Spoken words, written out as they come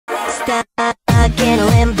stuck in a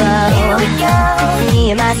limbo. Here we go. Me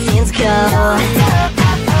and my sins go. I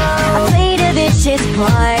played a vicious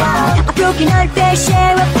part. I've broken unfair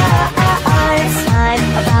share of parts. I'm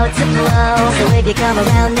about to blow, so if you come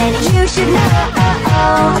around then you should know.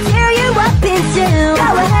 I'll tear you up in two.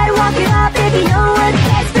 Go ahead, walk it off if you know what's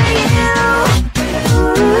best for you.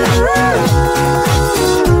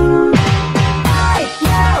 I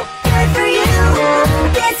know good for you.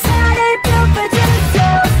 Get started, built for two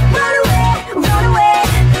souls. Run away,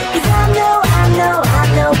 'cause I know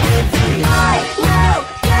good for you. I know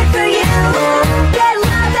good for you. Get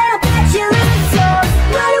love and I'll bet you lose souls.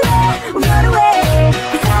 Run away,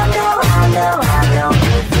 'cause I know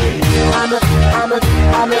good for you.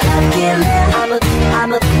 I'm a love killer. I'm a love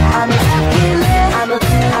killer. I'm a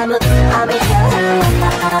killer.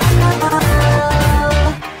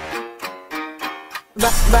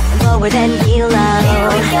 Lower than below.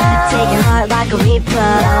 Take your heart like a repo.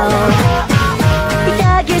 You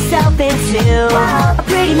dug yourself into a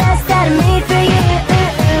pretty mess that I made for you.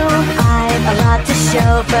 I've a lot to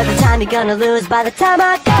show for the time you're gonna lose by the time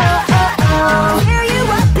I go. Tear you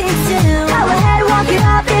up in two. Go ahead, walk it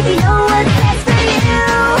off if you know